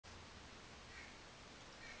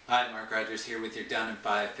Hi, Mark Rogers here with your Down in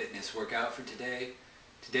 5 fitness workout for today.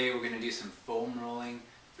 Today we're going to do some foam rolling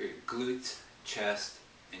for your glutes, chest,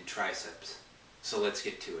 and triceps. So let's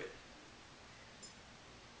get to it.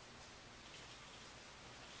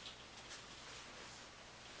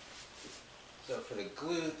 So for the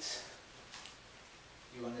glutes,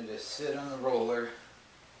 you want to just sit on the roller.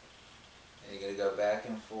 And you're going to go back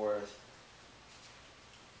and forth.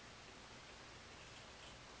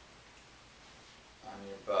 On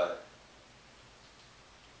your butt.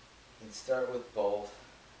 You can start with both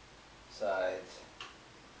sides,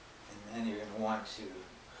 and then you're going to want to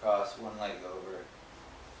cross one leg over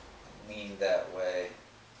and lean that way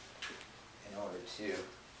in order to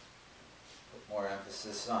put more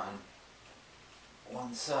emphasis on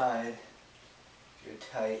one side. If you're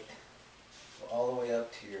tight, go all the way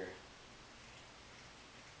up to your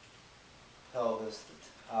pelvis,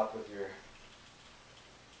 the top of your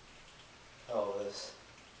pelvis,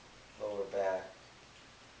 lower back.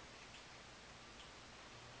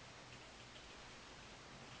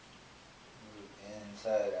 Move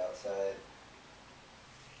inside, outside.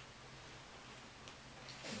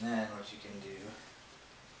 And then what you can do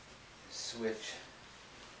is switch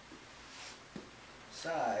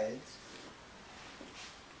sides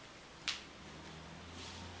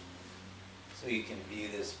so you can view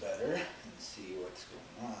this better and see what's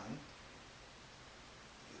going on.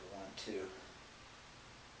 You want to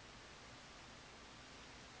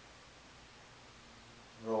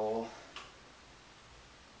roll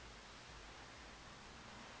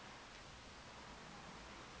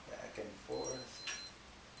back and forth.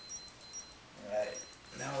 Alright,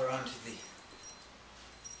 now we're on to the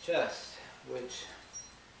chest, which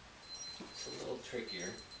is a little trickier.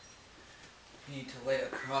 You need to lay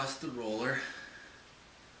across the roller.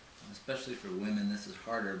 Especially for women this is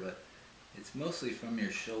harder, but it's mostly from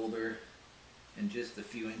your shoulder and just a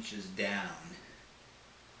few inches down.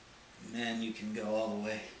 And then you can go all the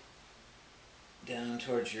way down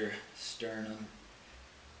towards your sternum.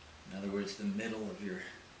 In other words, the middle of your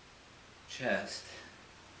chest.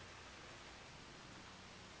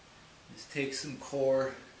 This takes some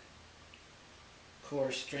core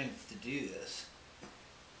strength to do this.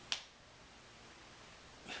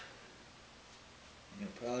 You'll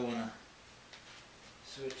probably want to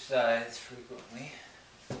switch sides frequently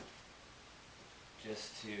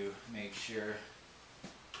just to make sure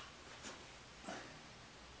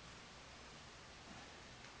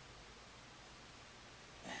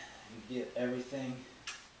you get everything.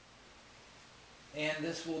 And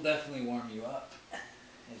this will definitely warm you up.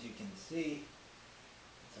 As you can see,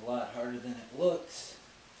 it's a lot harder than it looks.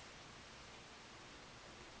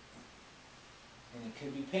 And it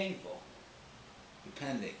could be painful,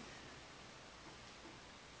 depending.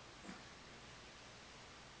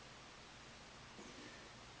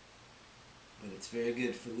 But it's very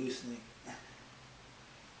good for loosening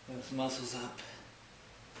those muscles up,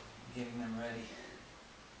 getting them ready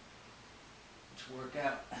to work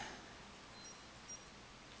out.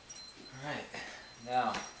 Alright,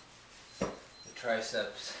 now the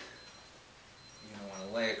triceps. You're going to want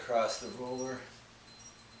to lay across the roller,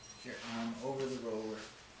 your arm over the roller,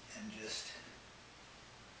 and just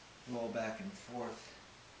roll back and forth,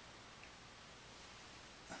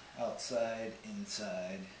 outside,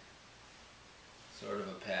 inside, sort of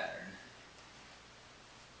a pattern.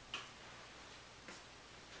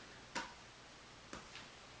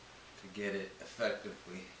 To get it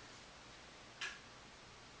effectively.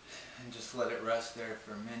 And just let it rest there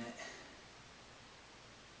for a minute.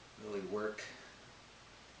 Really work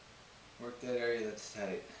that area that's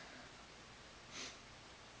tight.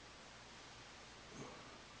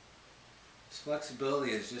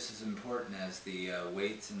 Flexibility is just as important as the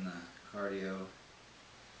weights and the cardio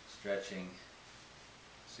stretching,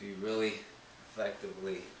 so you really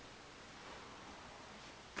effectively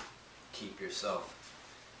keep yourself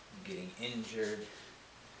from getting injured,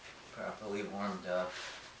 properly warmed up.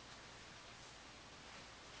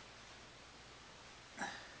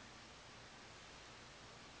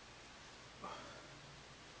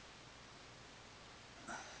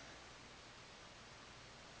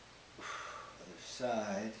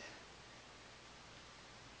 Side.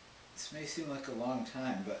 This may seem like a long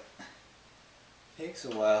time, but it takes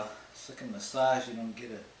a while. It's like a massage. You don't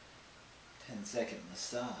get a 10-second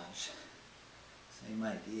massage. Same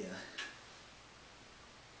idea.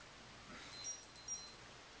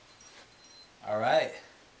 Alright,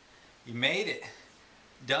 you made it.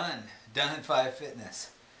 Done in 5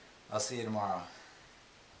 fitness. I'll see you tomorrow.